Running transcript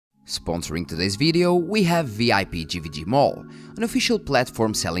Sponsoring today's video, we have VIP GVG Mall, an official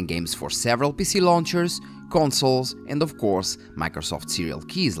platform selling games for several PC launchers, consoles, and of course, Microsoft serial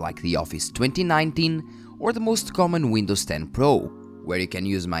keys like the Office 2019 or the most common Windows 10 Pro, where you can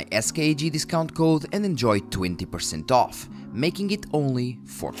use my SKAG discount code and enjoy 20% off, making it only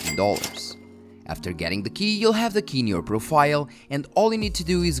 $14. After getting the key, you'll have the key in your profile, and all you need to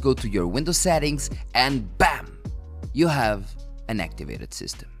do is go to your Windows settings and BAM! You have an activated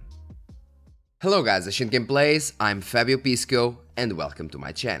system. Hello guys, Ohhh INTEL Gameplays, I'm Fabio Pisco, and welcome to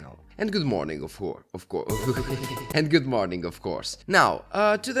my channel. And good morning, of course. And good morning, of course. Now,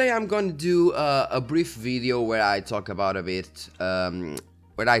 today I'm going to do a brief video where I talk about a bit,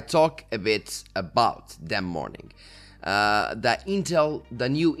 about them morning. The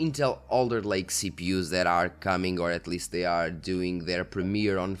new Intel Alder Lake CPUs that are coming, or at least they are doing their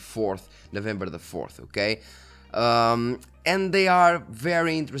premiere on November the 4th, okay? And they are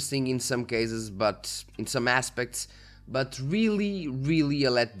very interesting in some cases, but in some aspects, but really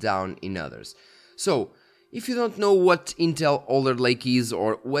a letdown in others. So, if you don't know what Intel Alder Lake is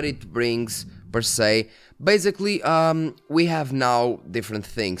or what it brings per se, basically we have now different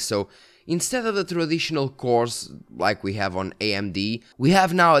things. So, instead of the traditional cores like we have on AMD, we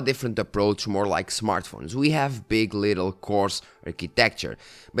have now a different approach, more like smartphones. We have big little cores architecture.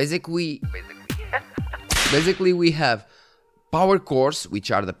 Basically we have power cores, which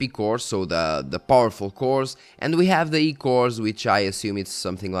are the P cores, so the powerful cores, and we have the E cores, which I assume it's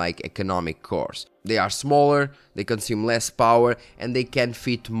something like economic cores. They are smaller, they consume less power, and they can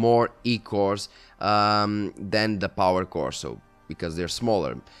fit more E cores than the power core, so because they're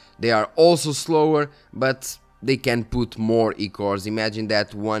smaller. They are also slower, but they can put more E cores. Imagine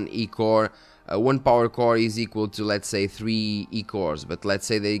that one E core, one power core is equal to, let's say, 3 E cores, but let's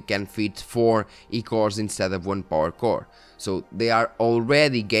say they can fit 4 E cores instead of one power core. So they are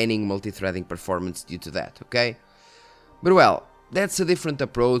already gaining multi-threading performance due to that, okay? But well, that's a different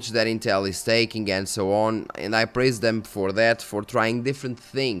approach that Intel is taking and so on, and I praise them for that, for trying different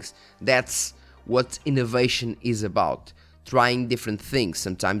things. That's what innovation is about, trying different things.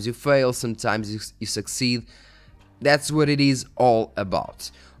 Sometimes you fail, sometimes you succeed. That's what it is all about,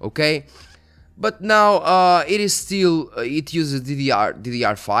 okay? But now it is still, it uses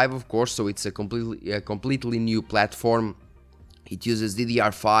DDR5, of course, so it's a completely new platform. It uses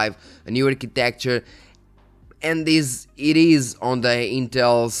DDR5, a new architecture, and it is on the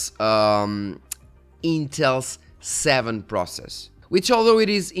Intel's 7 process, which, although it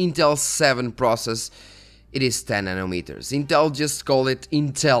is Intel's 7 process, it is 10 nanometers. Intel just call it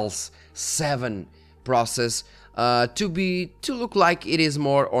Intel's 7 process to look like it is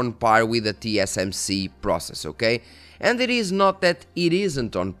more on par with the TSMC process, okay? And it is not that it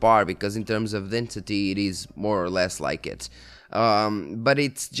isn't on par, because in terms of density it is more or less like it. But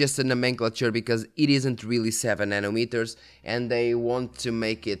it's just a nomenclature because it isn't really 7 nanometers, and they want to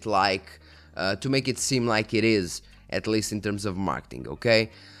make it like to make it seem like it is, at least in terms of marketing,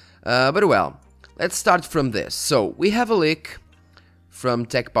 okay? But well, let's start from this. So we have a leak from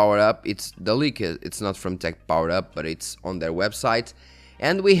Tech Power Up. It's not from Tech Power Up, but it's on their website,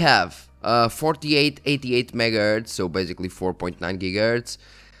 and we have 4888 MHz, so basically 4.9 GHz,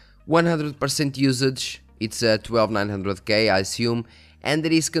 100% usage. It's a 12900K, I assume, and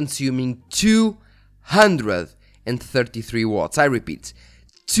it is consuming 233 watts. I repeat,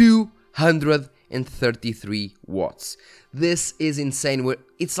 233 watts. This is insane.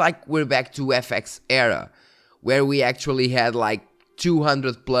 It's like we're back to FX era, where we actually had like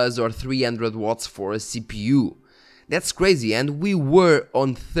 200 plus or 300 watts for a CPU. That's crazy, and we were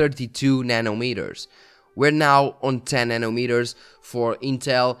on 32 nanometers. We're now on 10 nanometers for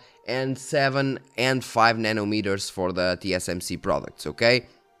Intel and 7 and 5 nanometers for the TSMC products, okay?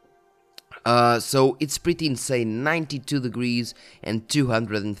 So it's pretty insane, 92 degrees and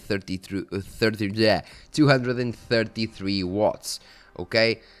 233 watts,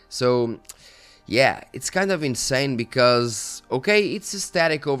 okay? So yeah, it's kind of insane because, okay, it's a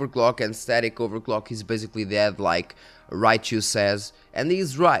static overclock, and static overclock is basically dead, like Raichu says, and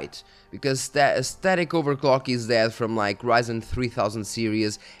he's right, because static overclock is dead from like Ryzen 3000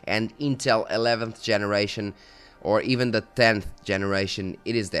 series and Intel 11th generation, or even the 10th generation.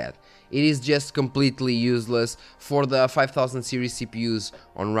 It is dead. It is just completely useless for the 5000 series CPUs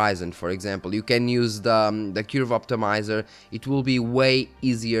on Ryzen, for example. You can use the curve optimizer. It will be way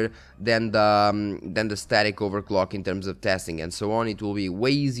easier than the static overclock in terms of testing and so on. It will be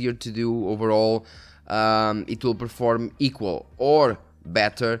way easier to do overall. It will perform equal or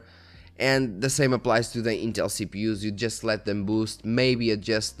better. And the same applies to the Intel CPUs. You just let them boost, maybe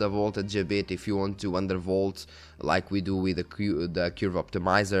adjust the voltage a bit if you want to undervolt, like we do with the curve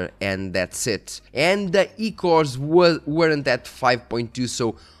optimizer, and that's it. And the E-cores weren't at 5.2,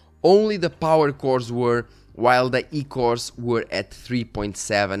 so only the power cores were, while the E-cores were at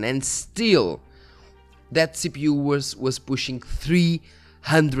 3.7, and still that CPU was pushing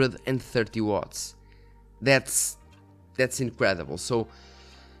 330 watts. That's incredible. So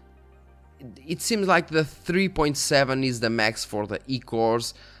it seems like the 3.7 is the max for the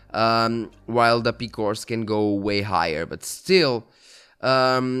E-cores, while the P-cores can go way higher. But still,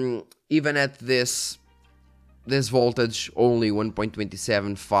 even at this voltage, only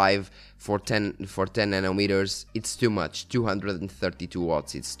 1.275 for 10 nanometers, it's too much. 232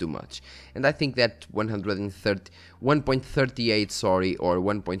 watts, it's too much. And I think that 1.38, sorry, or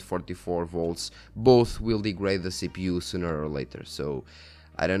 1.44 volts, both will degrade the CPU sooner or later. So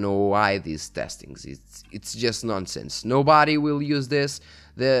I don't know why these testings. It's just nonsense. Nobody will use this.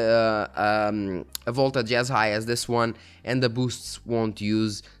 A voltage as high as this one, and the boosts won't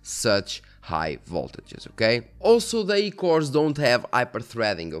use such high voltages, okay? Also, the E-cores don't have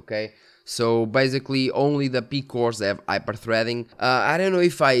hyperthreading, okay? So basically only the P-cores have hyperthreading. I don't know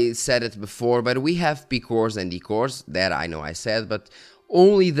if I said it before, but we have P-cores and E-cores, that I know I said, but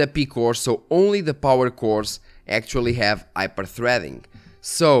only the P-cores, so only the power cores actually have hyperthreading.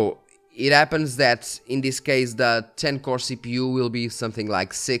 So it happens that in this case the 10-core CPU will be something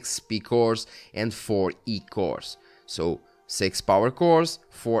like 6 P-cores and 4 E-cores. So 6 power cores,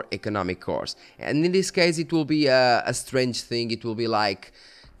 4 economic cores. And in this case it will be a strange thing. It will be like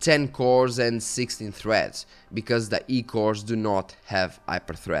 10 cores and 16 threads, because the E-cores do not have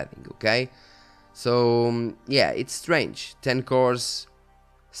hyperthreading, okay? So yeah, it's strange. 10 cores,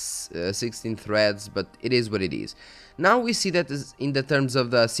 16 threads, but it is what it is. Now we see that in the terms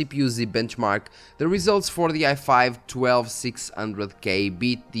of the CPU-Z benchmark, the results for the i5-12600K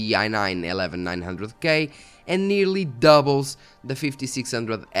beat the i9-11900K and nearly doubles the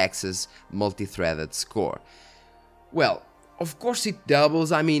 5600X's multi-threaded score. Well, of course it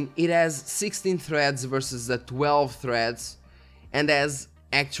doubles. I mean, it has 16 threads versus the 12 threads, and has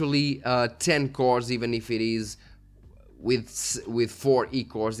actually 10 cores, even if it is with 4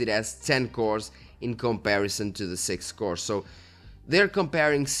 E-cores, it has 10 cores in comparison to the 6 cores. So they're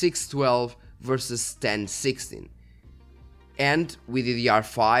comparing 612 versus 1016. And with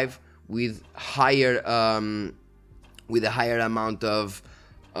DDR5, with a higher amount of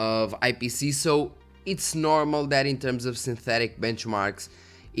IPC, so it's normal that in terms of synthetic benchmarks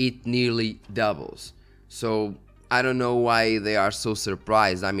it nearly doubles. So I don't know why they are so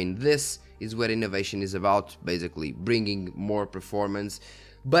surprised. I mean, this is what innovation is about, basically bringing more performance,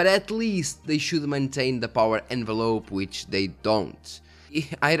 but at least they should maintain the power envelope, which they don't.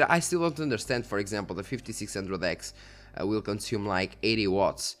 I still don't understand. For example, the 5600X will consume like 80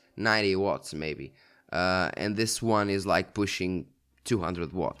 watts, 90 watts maybe, and this one is like pushing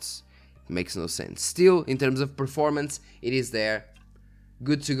 200 watts. It makes no sense. Still, in terms of performance, it is there.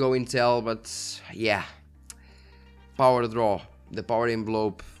 Good to go Intel, but yeah, power draw, the power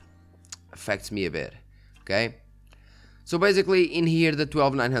envelope affects me a bit, okay? So basically in here the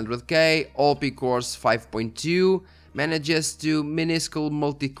 12900K, all P-cores 5.2, manages to minuscule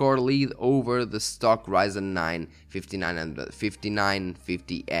multi-core lead over the stock Ryzen 9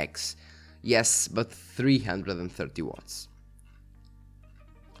 5950X. Yes, but 330 watts.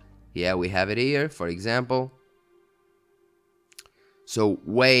 Yeah, we have it here, for example. So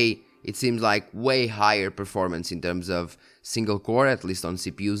it seems like way higher performance in terms of single core, at least on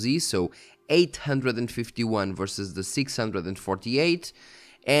CPU-Z. So 851 versus the 648,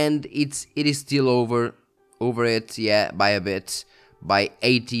 and it is still over it, yeah, by a bit, by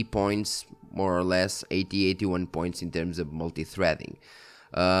 80 points, more or less, 81 points in terms of multi-threading.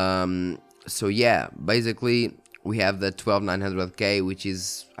 So yeah, basically we have the 12900K, which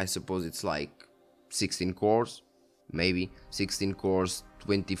is, I suppose it's like 16 cores, maybe 16 cores,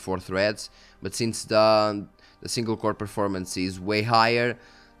 24 threads, but since the single core performance is way higher,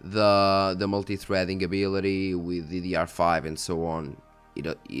 the multi-threading ability with DDR5 and so on,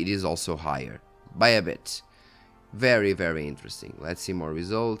 it is also higher by a bit. Very, very interesting. Let's see more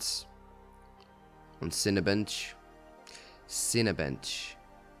results on Cinebench.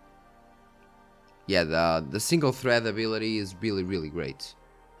 Yeah, the single thread ability is really, really great.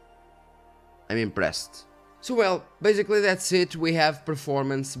 I'm impressed. So well, basically that's it. We have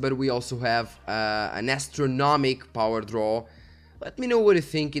performance, but we also have an astronomical power draw. Let me know what you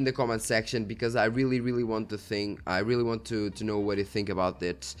think in the comment section, because I really want to know what you think about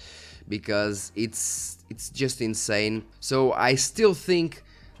it, because it's just insane. So I still think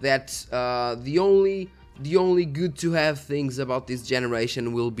that the only good to have things about this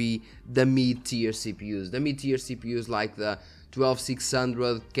generation will be the mid-tier CPUs. The mid-tier CPUs like the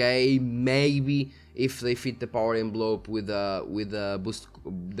 12600K, maybe if they fit the power envelope with the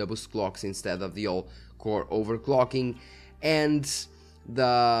boost clocks instead of the all core overclocking, and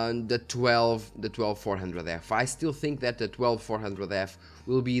the 12400F. I still think that the 12400F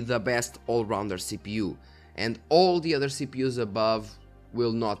will be the best all-rounder CPU, and all the other CPUs above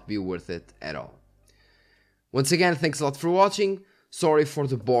will not be worth it at all. Once again, thanks a lot for watching. Sorry for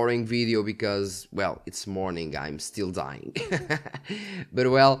the boring video because, well, it's morning, I'm still dying. But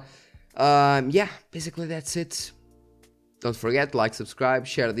well, yeah, basically that's it. Don't forget, like, subscribe,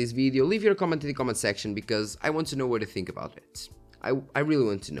 share this video, leave your comment in the comment section because I want to know what you think about it. I really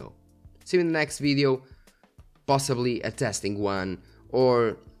want to know. See you in the next video, possibly a testing one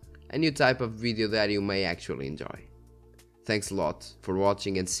or a new type of video that you may actually enjoy. Thanks a lot for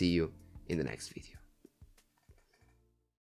watching and see you in the next video.